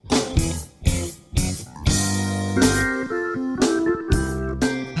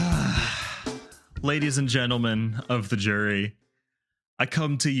ladies and gentlemen of the jury, I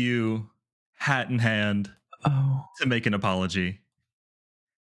come to you, hat in hand, Oh, to make an apology.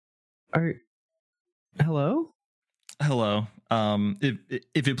 hello? Hello.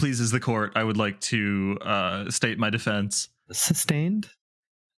 If it pleases the court, I would like to state my defense. Sustained?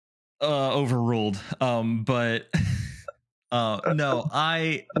 Overruled. But no,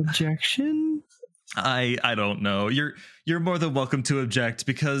 Objection? I don't know. You're more than welcome to object,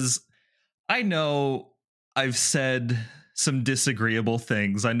 because I know I've said some disagreeable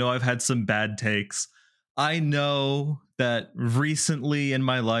things. I know I've had some bad takes. I know that recently in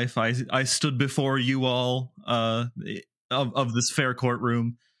my life I stood before you all of this fair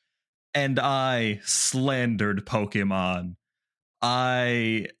courtroom, and I slandered Pokemon.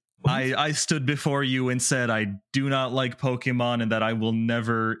 I I stood before you and said I do not like Pokemon and that I will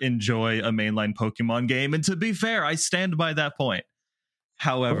never enjoy a mainline Pokemon game. And to be fair, I stand by that point.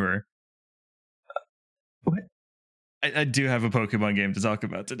 However, What? I do have a Pokemon game to talk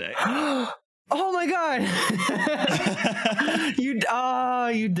about today. Oh my god!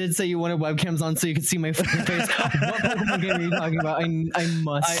 You did say you wanted webcams on so you could see my fucking face. What Pokemon game are you talking about? I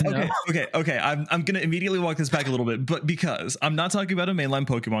must know. Okay. I'm gonna immediately walk this back a little bit, but because I'm not talking about a mainline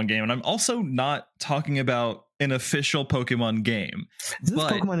Pokemon game, and I'm also not talking about an official Pokemon game. Is this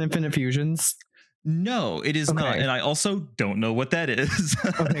Pokemon Infinite Fusions? No, it is not, and I also don't know what that is.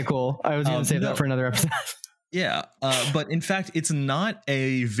 Okay, cool. I was gonna save that for another episode. Yeah, but in fact, it's not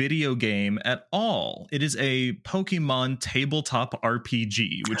a video game at all. It is a Pokemon tabletop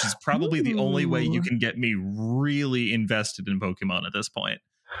RPG, which is probably the only way you can get me really invested in Pokemon at this point.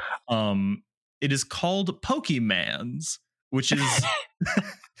 It is called Pokeymanz, which is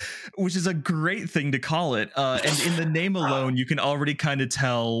which is a great thing to call it. And in the name alone, you can already kind of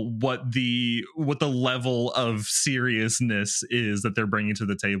tell what the level of seriousness is that they're bringing to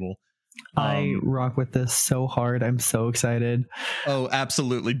the table. I rock with this so hard. I'm so excited. Oh,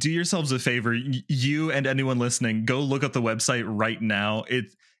 absolutely. Do yourselves a favor. You and anyone listening, go look up the website right now.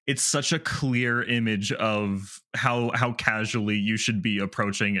 It's such a clear image of how casually you should be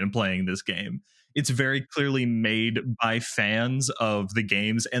approaching and playing this game. It's very clearly made by fans of the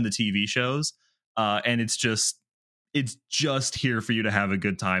games and the TV shows. And it's just here for you to have a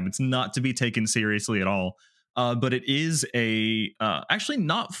good time. It's not to be taken seriously at all. But it is actually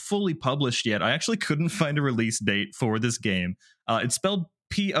not fully published yet. I actually couldn't find a release date for this game. It's spelled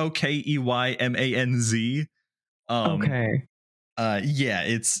Pokeymanz. Okay. Yeah,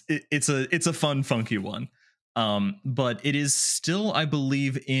 it's a fun, funky one. But it is still, I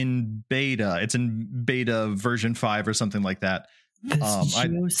believe, in beta. It's in beta version 5 or something like that. This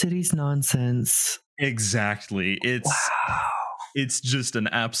GeoCities nonsense. Exactly. It's just an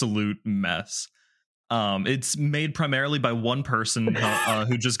absolute mess. It's made primarily by one person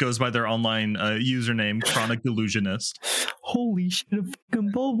who just goes by their online username, Chronic Delusionist. Holy shit, a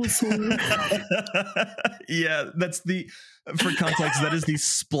fucking Bulbasaur. Yeah, for context, that is the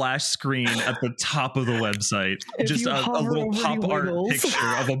splash screen at the top of the website. Just a little pop art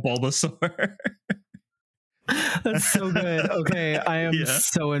picture of a Bulbasaur. That's so good. Okay, I am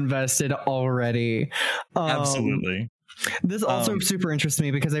so invested already. Absolutely. This also super interests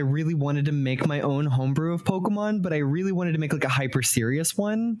me because I really wanted to make my own homebrew of Pokemon, but I really wanted to make like a hyper serious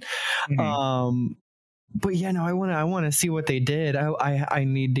one. Mm-hmm. But yeah, no, I want to see what they did. I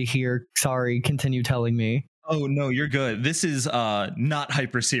need to hear. Sorry, continue telling me. Oh no, you're good. This is not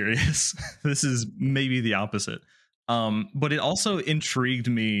hyper serious. This is maybe the opposite. But it also intrigued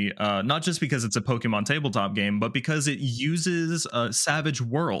me, not just because it's a Pokemon tabletop game, but because it uses Savage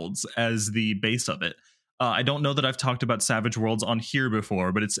Worlds as the base of it. I don't know that I've talked about Savage Worlds on here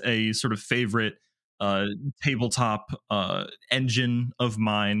before, but it's a sort of favorite tabletop engine of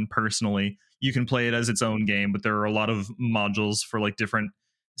mine personally. You can play it as its own game, but there are a lot of modules for like different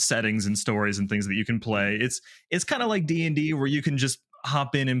settings and stories and things that you can play. It's kind of like D&D where you can just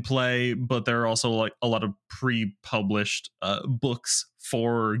hop in and play, but there are also like a lot of pre-published books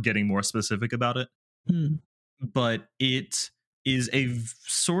for getting more specific about it. But it is a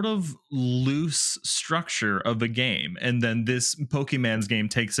sort of loose structure of a game, and then this Pokeymanz game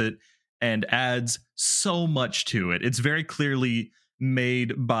takes it and adds so much to it. It's very clearly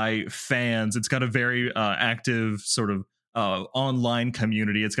made by fans. It's got a very active sort of online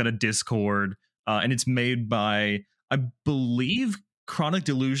community. It's got a Discord, and it's made by, I believe, Chronic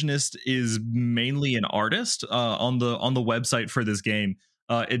Delusionist is mainly an artist on the website for this game.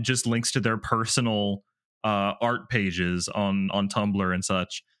 It just links to their personal art pages on Tumblr and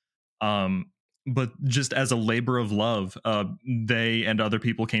such. But just as a labor of love, they and other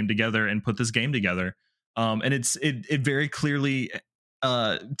people came together and put this game together. And it very clearly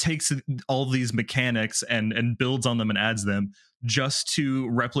takes all these mechanics and builds on them and adds them just to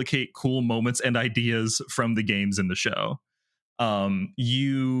replicate cool moments and ideas from the games in the show.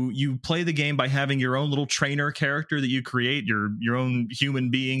 You play the game by having your own little trainer character that you create, your own human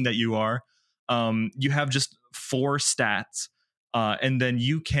being that you are. You have just 4 stats, and then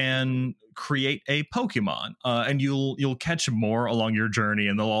you can create a Pokemon, and you'll catch more along your journey,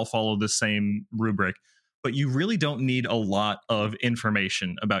 and they'll all follow the same rubric. But you really don't need a lot of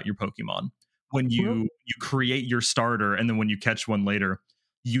information about your Pokemon when you create your starter, and then when you catch one later,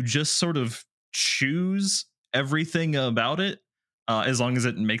 you just sort of choose everything about it, as long as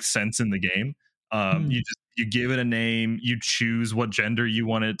it makes sense in the game. You give it a name, you choose what gender you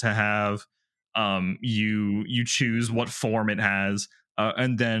want it to have, you choose what form it has,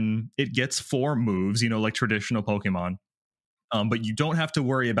 and then it gets 4 moves, like traditional Pokemon. But you don't have to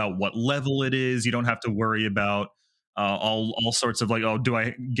worry about what level it is. You don't have to worry about all sorts of like, oh, do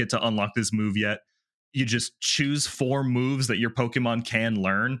I get to unlock this move yet? You just choose 4 moves that your Pokemon can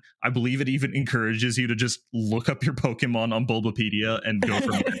learn. I believe it even encourages you to just look up your Pokemon on Bulbapedia and go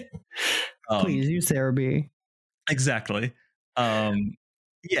from there. Please use Sarah B. Exactly. But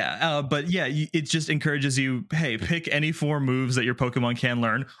it just encourages you, hey, pick any 4 moves that your Pokemon can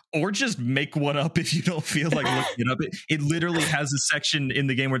learn, or just make one up if you don't feel like looking it up. It literally has a section in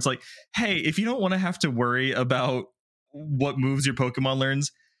the game where it's like, hey, if you don't want to have to worry about what moves your Pokemon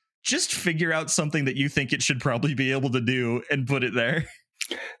learns, just figure out something that you think it should probably be able to do and put it there.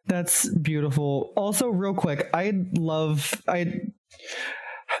 That's beautiful. Also, real quick, I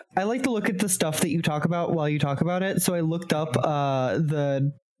like to look at the stuff that you talk about while you talk about it. So I looked up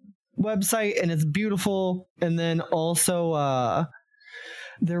the website, and it's beautiful. And then also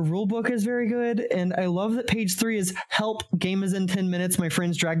their rule book is very good. And I love that page 3 is help. Game is in 10 minutes. My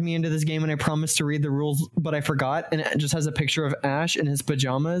friends dragged me into this game and I promised to read the rules, but I forgot. And it just has a picture of Ash in his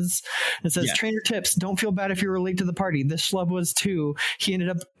pajamas. It says, trainer tips. Don't feel bad if you're late to the party. This schlub was too. He ended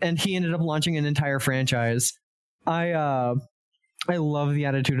up launching an entire franchise. I love the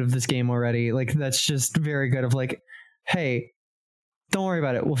attitude of this game already. Like, that's just very good of like, hey, don't worry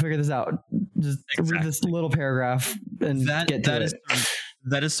about it. We'll figure this out. Just read this little paragraph and get to it.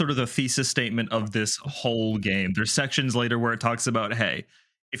 That is sort of the thesis statement of this whole game. There's sections later where it talks about, hey,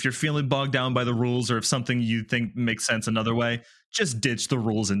 if you're feeling bogged down by the rules, or if something you think makes sense another way, just ditch the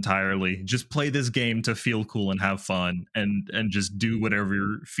rules entirely. Just play this game to feel cool and have fun, and just do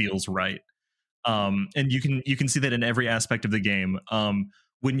whatever feels right. And you can see that in every aspect of the game.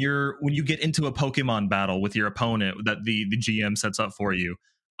 When you get into a Pokemon battle with your opponent that the GM sets up for you,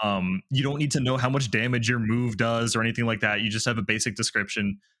 you don't need to know how much damage your move does or anything like that. You just have a basic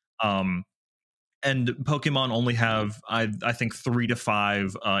description. And Pokemon only have, I think, 3 to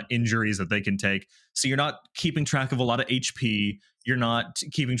 5 injuries that they can take. So you're not keeping track of a lot of HP. You're not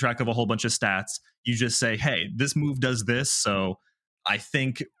keeping track of a whole bunch of stats. You just say, hey, this move does this, so I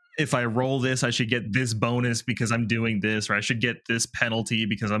think if I roll this, I should get this bonus because I'm doing this, or I should get this penalty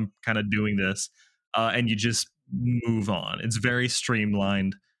because I'm kind of doing this. And you just move on. It's very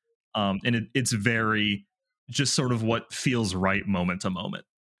streamlined. And it's very just sort of what feels right moment to moment.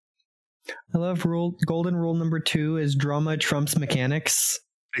 I love golden rule number 2 is drama trumps mechanics.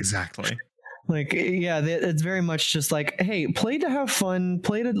 Exactly. Like, yeah, it's very much just like, hey, play to have fun,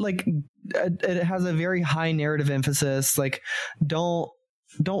 play to like, it has a very high narrative emphasis. Like, don't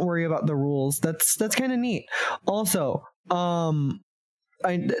worry about the rules. That's kind of neat. Also,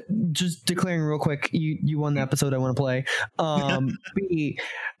 I just declaring real quick, you won the episode I want to play. B,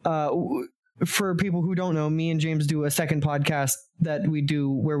 for people who don't know, me and James do a second podcast that we do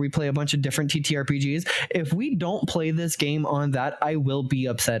where we play a bunch of different TTRPGs. If we don't play this game on that, I will be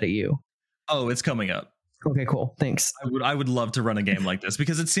upset at you. Oh, it's coming up. Okay, cool. Thanks. I would love to run a game like this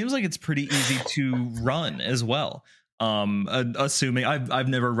because it seems like it's pretty easy to run as well. Assuming I've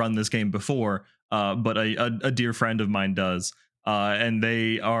never run this game before, but a dear friend of mine does, and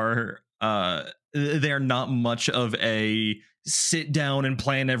they are not much of a sit down and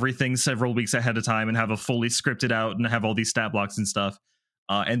plan everything several weeks ahead of time and have a fully scripted out and have all these stat blocks and stuff.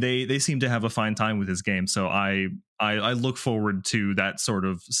 And they seem to have a fine time with this game, so I look forward to that sort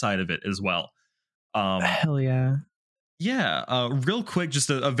of side of it as well. Hell yeah. Yeah. Real quick,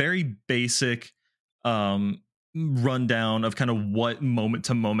 just a very basic rundown of kind of what moment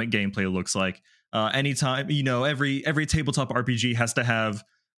to moment gameplay looks like. Anytime, every tabletop RPG has to have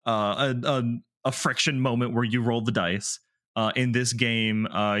a friction moment where you roll the dice. In this game,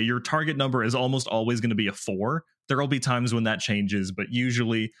 your target number is almost always going to be a 4. There will be times when that changes, but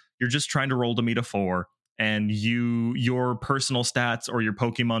usually you're just trying to roll to meet a 4, and your personal stats or your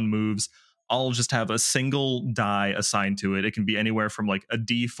Pokemon moves I'll just have a single die assigned to it. It can be anywhere from like a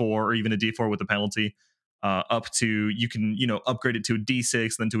D4 or even a D4 with a penalty, up to, you can, upgrade it to a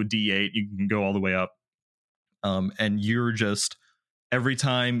D6, then to a D8. You can go all the way up. And you're just, every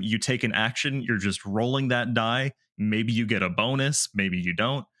time you take an action, you're just rolling that die. Maybe you get a bonus, maybe you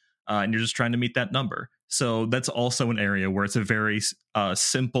don't, and you're just trying to meet that number. So that's also an area where it's a very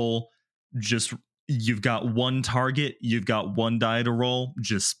simple, just, you've got one target, you've got one die to roll,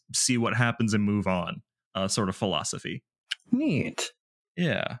 just see what happens and move on, sort of philosophy. Neat.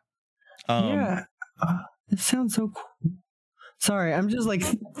 Yeah. Yeah. It sounds so cool. Sorry, I'm just like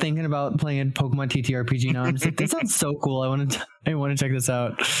thinking about playing a Pokemon TTRPG now. I'm just like, this sounds so cool. I want to check this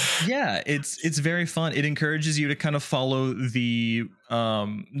out. Yeah, it's very fun. It encourages you to kind of follow the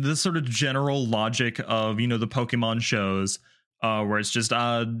sort of general logic of, the Pokemon shows, where it's just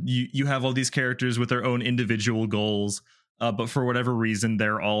you have all these characters with their own individual goals, but for whatever reason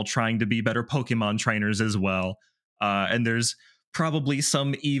they're all trying to be better Pokemon trainers as well. And there's probably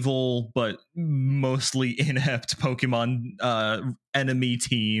some evil but mostly inept Pokemon enemy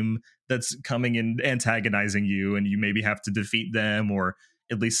team that's coming and antagonizing you, and you maybe have to defeat them or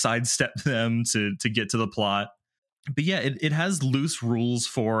at least sidestep them to get to the plot. But yeah, it has loose rules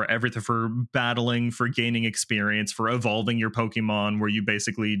for everything, for battling, for gaining experience, for evolving your Pokemon, where you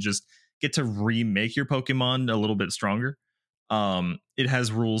basically just get to remake your Pokemon a little bit stronger. It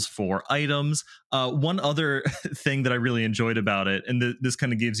has rules for items. One other thing that I really enjoyed about it, and this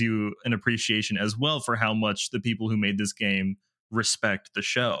kind of gives you an appreciation as well for how much the people who made this game respect the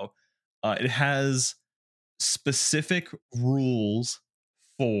show. It has specific rules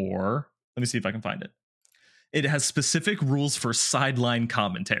for, let me see if I can find it. It has specific rules for sideline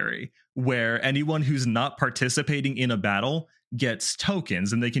commentary, where anyone who's not participating in a battle gets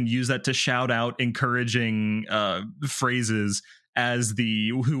tokens, and they can use that to shout out encouraging phrases as the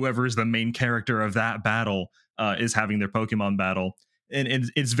whoever is the main character of that battle is having their Pokemon battle. And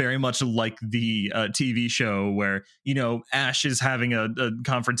it's very much like the TV show where, Ash is having a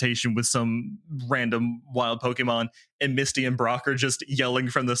confrontation with some random wild Pokemon, and Misty and Brock are just yelling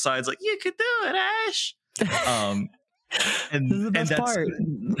from the sides like, "You could do it, Ash!" And this is the best part.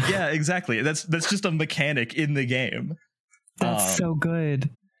 Yeah, exactly. That's just a mechanic in the game. That's so good.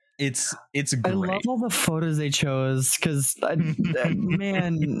 It's great. I love all the photos they chose, because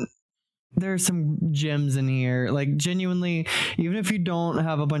man, there are some gems in here. Like, genuinely, even if you don't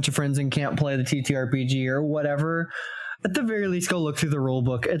have a bunch of friends and can't play the TTRPG or whatever, at the very least, go look through the rule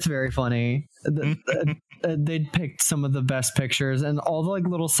book. It's very funny. They picked some of the best pictures, and all the like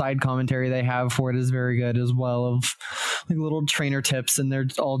little side commentary they have for it is very good as well, of like little trainer tips, and they're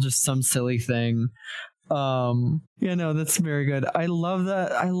all just some silly thing. That's very good. I love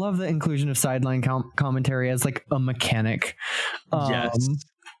the inclusion of sideline commentary as like a mechanic. Yes,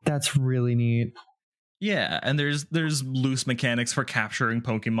 that's really neat. Yeah, and there's loose mechanics for capturing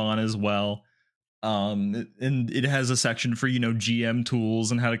Pokemon as well. And it has a section for GM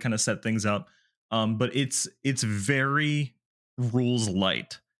tools and how to kind of set things up. But it's very rules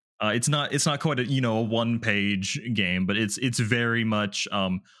light. It's not quite a one page game, but it's very much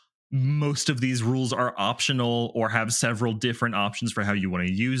most of these rules are optional or have several different options for how you want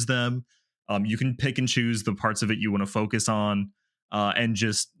to use them. You can pick and choose the parts of it you want to focus on, and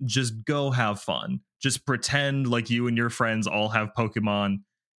just go have fun. Just pretend like you and your friends all have Pokemon,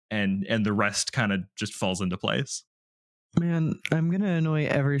 and the rest kind of just falls into place. Man, I'm gonna annoy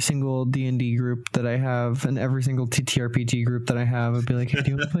every single D&D group that I have and every single TTRPG group that I have. I'd be like, "Hey,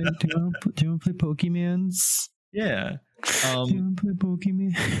 do you want to play Pokeymanz? Yeah. Do you want to play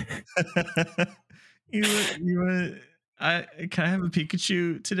Pokemon? Can I have a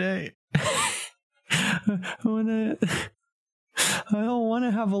Pikachu today? I don't want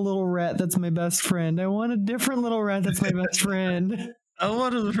to have a little rat that's my best friend. I want a different little rat that's my best friend. I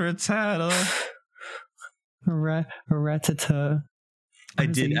want a Rattata. A Rattata. I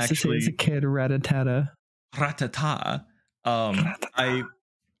did actually as a kid, Rattata. Rattata.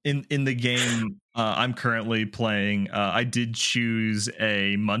 In the game I'm currently playing, I did choose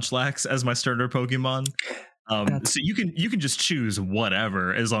a Munchlax as my starter Pokemon. So you can just choose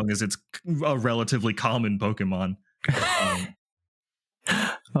whatever as long as it's a relatively common Pokemon.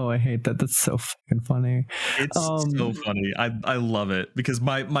 Oh, I hate that. That's so fucking funny. It's so funny. I love it because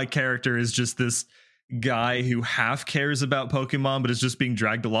my character is just this guy who half cares about Pokemon but is just being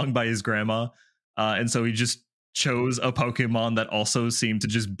dragged along by his grandma, and so he just chose a Pokemon that also seemed to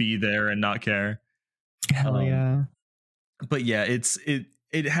just be there and not care. Hell yeah. But yeah,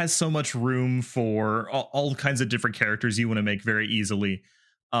 it has so much room for all kinds of different characters you want to make very easily.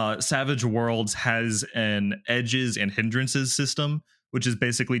 Savage Worlds has an edges and hindrances system, which is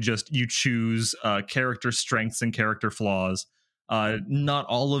basically just you choose character strengths and character flaws. Not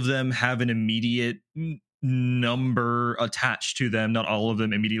all of them have an immediate number attached to them. Not all of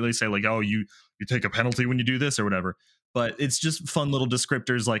them immediately say like, oh, you take a penalty when you do this or whatever. But it's just fun little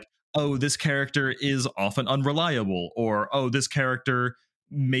descriptors like, oh, this character is often unreliable, or oh, this character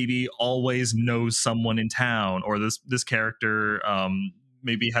maybe always knows someone in town, or this character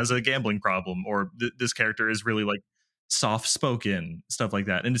maybe has a gambling problem, or this character is really like soft spoken, stuff like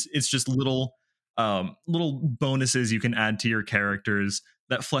that. And it's just little bonuses you can add to your characters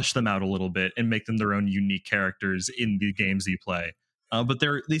that flesh them out a little bit and make them their own unique characters in the games you play. But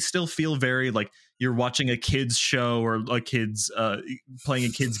they still feel very like you're watching a kids show or a kids playing a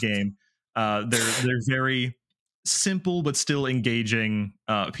kids game. They're very simple but still engaging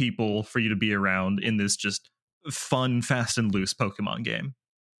people for you to be around in this just fun, fast and loose Pokemon game.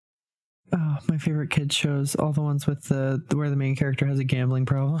 Oh, my favorite kids shows, all the ones with where the main character has a gambling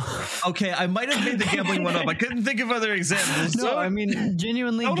problem. Okay, I might have made the gambling one up. I couldn't think of other examples. No, I mean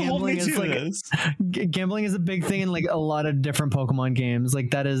genuinely, gambling is like gambling is a big thing in like a lot of different Pokemon games.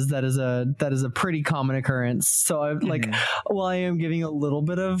 Like that is a pretty common occurrence. So I like while I am giving a little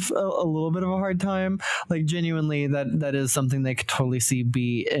bit of a hard time, like genuinely that is something they could totally see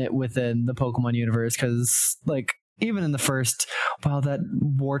be within the Pokemon universe, because like. Even in the first, wow, that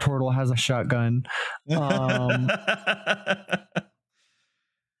War Turtle has a shotgun. And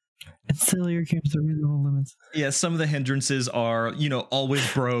sillier games are really no limits. Yeah, some of the hindrances are,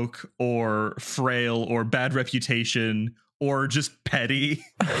 always broke or frail or bad reputation or just petty.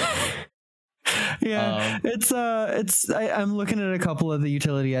 Yeah, I'm looking at a couple of the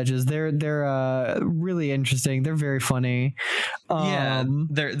utility edges. They're really interesting. They're very funny.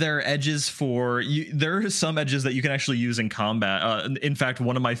 There are edges for you. There are some edges that you can actually use in combat. In fact,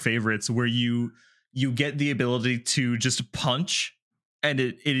 one of my favorites where you get the ability to just punch, and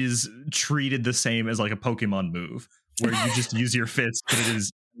it is treated the same as like a Pokemon move, where you just use your fists, but it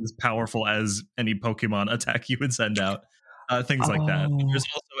is as powerful as any Pokemon attack you would send out. Things like that. There's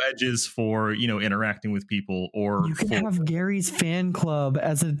also edges for interacting with people, or you can have Gary's fan club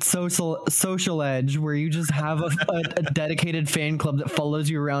as a social edge, where you just have a dedicated fan club that follows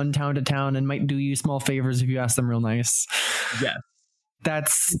you around town to town and might do you small favors if you ask them real nice. Yeah,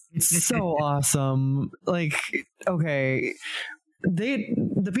 that's so awesome. Like, okay.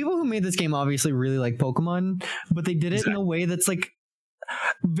 The people who made this game obviously really like Pokemon, but they did it in a way that's like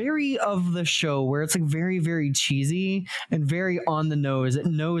very of the show, where it's like very, very cheesy and very on the nose. It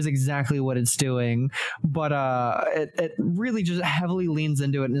knows exactly what it's doing, but it really just heavily leans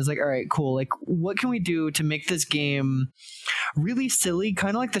into it and is like, all right, cool, like what can we do to make this game really silly,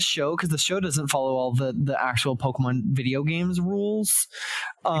 kind of like the show, because the show doesn't follow all the actual Pokemon video games rules.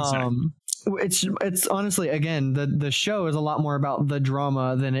 Exactly. It's honestly, again, the show is a lot more about the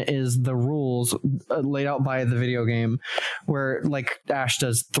drama than it is the rules laid out by the video game, where like Ash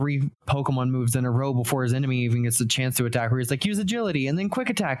does 3 Pokemon moves in a row before his enemy even gets a chance to attack, where he's like, use agility and then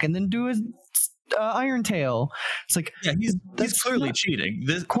quick attack and then do his Iron Tail. It's like, yeah, he's clearly cheating.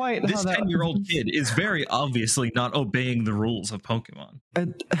 This 10-year-old kid is very obviously not obeying the rules of Pokemon.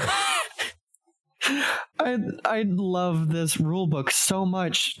 I love this rule book so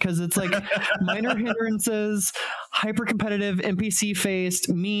much, because it's like minor hindrances, hyper competitive, NPC faced,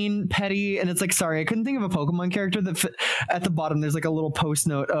 mean, petty, and it's like, sorry, I couldn't think of a Pokemon character that fit. At the bottom there's like a little post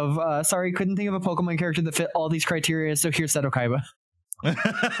note of sorry, couldn't think of a Pokemon character that fit all these criteria, so here's Seto Kaiba.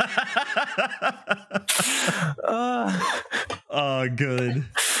 Good.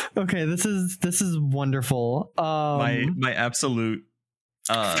 Okay, this is wonderful. My absolute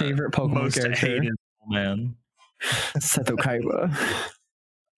favorite Pokemon most character, hated man, Seto Kaiba.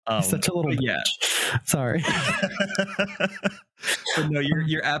 Such a little bitch. Sorry. But no,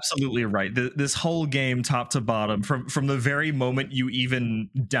 you're absolutely right. This whole game, top to bottom, from the very moment you even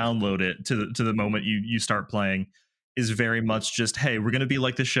download it to the moment you start playing, is very much just, hey, we're going to be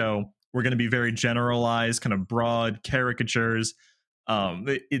like the show. We're going to be very generalized, kind of broad caricatures.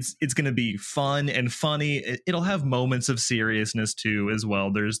 It's going to be fun and funny. It'll have moments of seriousness too as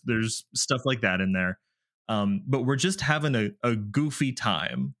well. There's stuff like that in there. But we're just having a goofy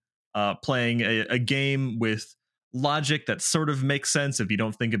time playing a game with logic that sort of makes sense if you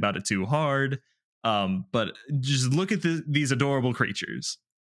don't think about it too hard. But just look at these adorable creatures.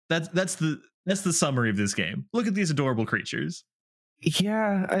 That's the summary of this game. Look at these adorable creatures.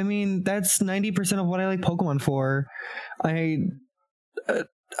 Yeah, I mean, that's 90% of what I like Pokemon for. I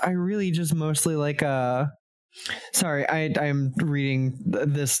really just mostly like Sorry, I'm reading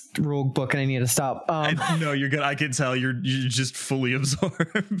this rule book and I need to stop. No, you're good. I can tell you're just fully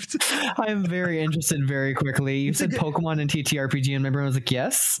absorbed. I'm very interested very quickly. You said Pokemon and TTRPG and my brain was like,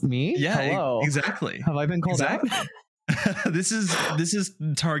 yes, me? Yeah, hello. Exactly. Have I been called out? This is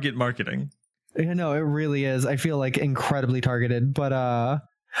target marketing. Yeah, no, it really is. I feel like incredibly targeted, but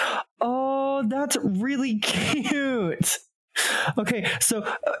oh, that's really cute. Okay, so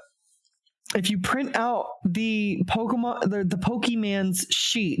if you print out the Pokeymanz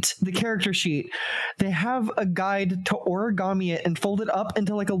sheet, the character sheet, they have a guide to origami it and fold it up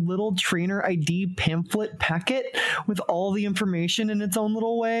into like a little trainer ID pamphlet packet with all the information in its own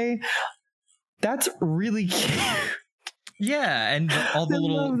little way. That's really cute. Yeah, and all the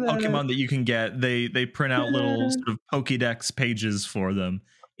little Pokemon that you can get, they print out little sort of Pokédex pages for them.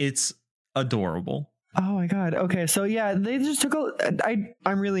 It's adorable. Oh my god. Okay, so yeah, they just took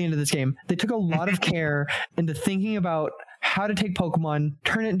I'm really into this game. They took a lot of care into thinking about how to take Pokemon,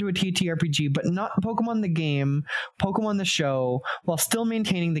 turn it into a TTRPG, but not Pokemon the game, Pokemon the show, while still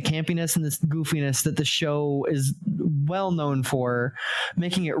maintaining the campiness and this goofiness that the show is well known for,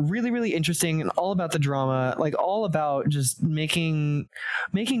 making it really, really interesting and all about the drama, like all about just making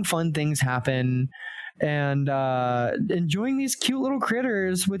fun things happen. And enjoying these cute little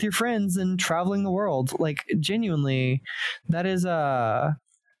critters with your friends and traveling the world. Like, genuinely, that is why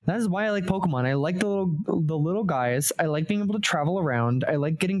I like Pokemon. I like the little guys. I like being able to travel around. I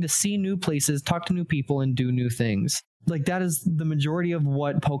like getting to see new places, talk to new people, and do new things. Like, that is the majority of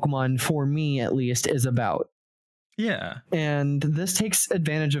what Pokemon, for me at least, is about. Yeah. And this takes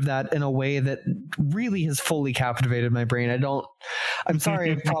advantage of that in a way that really has fully captivated my brain. I'm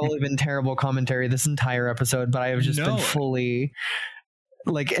sorry, I've probably been terrible commentary this entire episode, but I have just been fully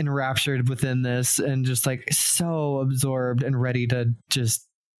like enraptured within this and just like so absorbed and ready to just,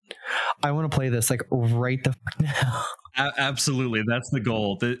 I want to play this like right the fuck now. Absolutely, that's the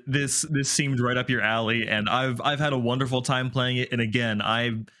goal. This seemed right up your alley, and I've had a wonderful time playing it. And again,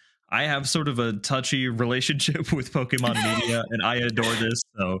 I have sort of a touchy relationship with Pokemon media, and I adore this.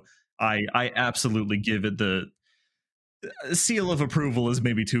 So I absolutely give it the seal of approval is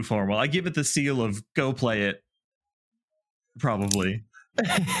maybe too formal. I give it the seal of go play it. Probably.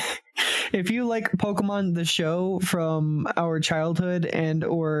 If you like Pokemon the show from our childhood and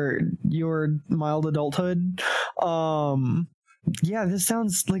or your mild adulthood, yeah, this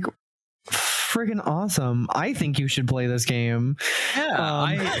sounds like freaking awesome. I think you should play this game. Yeah,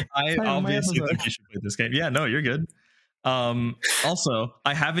 I obviously think you should play this game. Yeah, no, you're good. Also,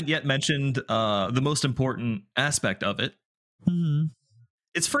 I haven't yet mentioned the most important aspect of it. Mm-hmm.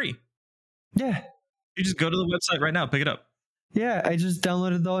 It's free. Yeah. You just go to the website right now, pick it up. Yeah, I just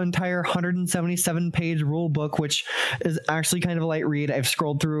downloaded the entire 177-page rule book, which is actually kind of a light read. I've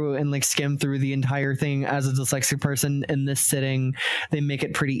scrolled through and like skimmed through the entire thing as a dyslexic person in this sitting. They make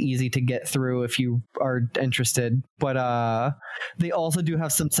it pretty easy to get through if you are interested. But they also do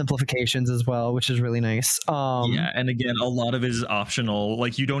have some simplifications as well, which is really nice. Yeah, and again, a lot of it is optional.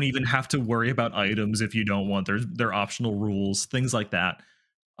 Like you don't even have to worry about items if you don't want. They're optional rules, things like that.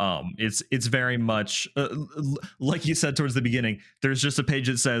 It's very much like you said towards the beginning. There's just a page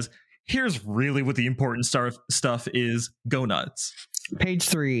that says, "Here's really what the important stuff is. Go nuts." Page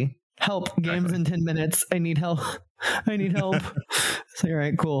 3. Help. Games in 10 minutes. I need help. I need help. So, all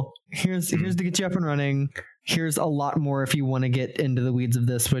right, cool. Here's to get you up and running. Here's a lot more if you want to get into the weeds of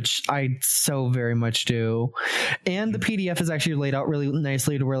this, which I so very much do. And the PDF is actually laid out really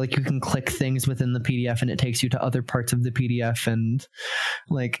nicely to where like you can click things within the PDF and it takes you to other parts of the PDF, and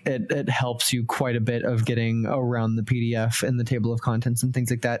like it helps you quite a bit of getting around the PDF and the table of contents and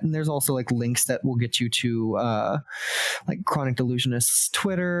things like that. And there's also like links that will get you to like Chronic Delusionist's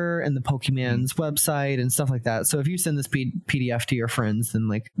Twitter and the Pokeymanz website and stuff like that. So if you send this PDF to your friends, then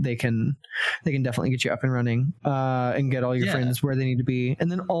like they can definitely get you up and running and get all your friends where they need to be. And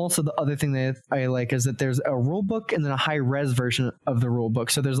then also the other thing that I like is that there's a rule book and then a high res version of the rule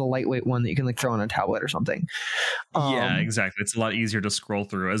book. So there's a lightweight one that you can like throw on a tablet or something. Yeah, exactly. It's a lot easier to scroll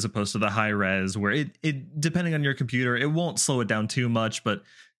through as opposed to the high res where it depending on your computer, it won't slow it down too much, but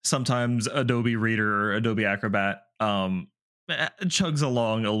sometimes Adobe Reader or Adobe Acrobat chugs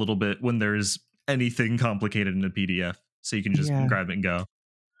along a little bit when there's anything complicated in a PDF. So you can just grab it and go.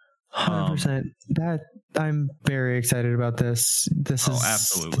 100%. That I'm very excited about this.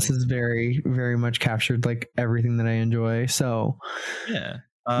 Absolutely. This is very, very much captured like everything that I enjoy. So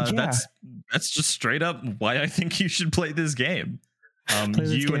that's just straight up why I think you should play this game. And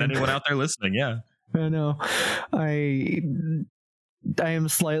anyone out there listening, I know. I am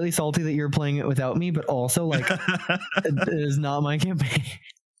slightly salty that you're playing it without me, but also like it is not my campaign.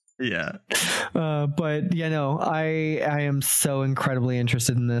 Yeah. But yeah, no, I am so incredibly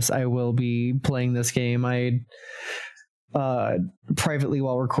interested in this. I will be playing this game. I privately,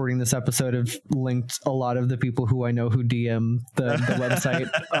 while recording this episode, have linked a lot of the people who I know who DM the website.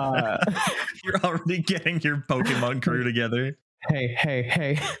 You're already getting your Pokemon crew together.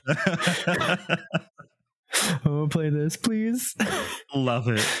 Hey. I want to play this, please. Love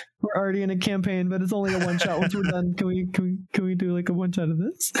it. We're already in a campaign, but it's only a one shot. Once we're done, can we do like a one shot of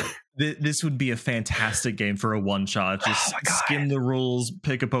this? This would be a fantastic game for a one shot. Just skim the rules,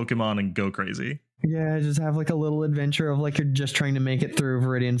 pick a Pokemon, and go crazy. Yeah, just have like a little adventure of like you're just trying to make it through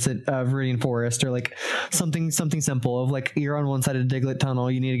Viridian Forest, or like something simple of like you're on one side of the Diglett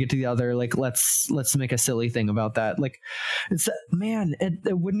tunnel, you need to get to the other. Like let's make a silly thing about that. Like it's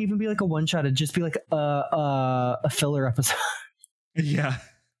it wouldn't even be like a one shot. It'd just be like a filler episode. Yeah.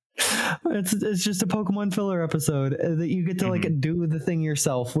 It's just a Pokemon filler episode that you get to like do the thing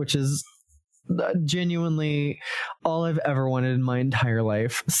yourself, which is genuinely all I've ever wanted in my entire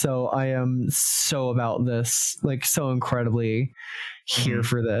life. So I am so about this, like so incredibly here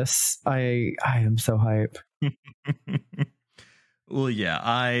for this. I am so hype. Well, yeah,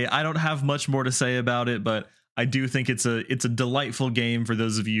 I don't have much more to say about it, but I do think it's a delightful game for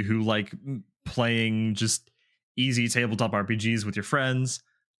those of you who like playing just easy tabletop RPGs with your friends.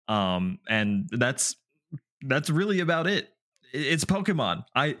 And that's really about it. It's Pokemon.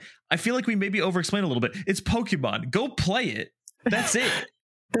 I feel like we maybe over-explain a little bit. It's Pokemon. Go play it. That's it.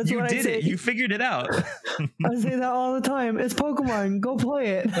 That's you did it. You figured it out. I say that all the time. It's Pokemon. Go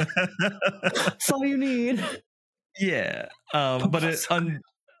play it. That's all you need. Yeah. But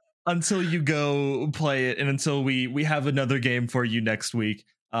until you go play it, and until we have another game for you next week,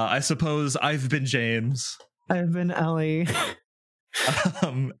 I suppose I've been James. I've been Ellie.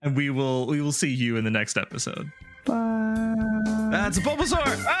 And we will see you in the next episode. Bye. That's a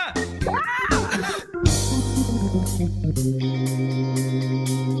Bulbasaur! Ah!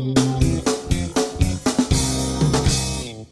 Ah!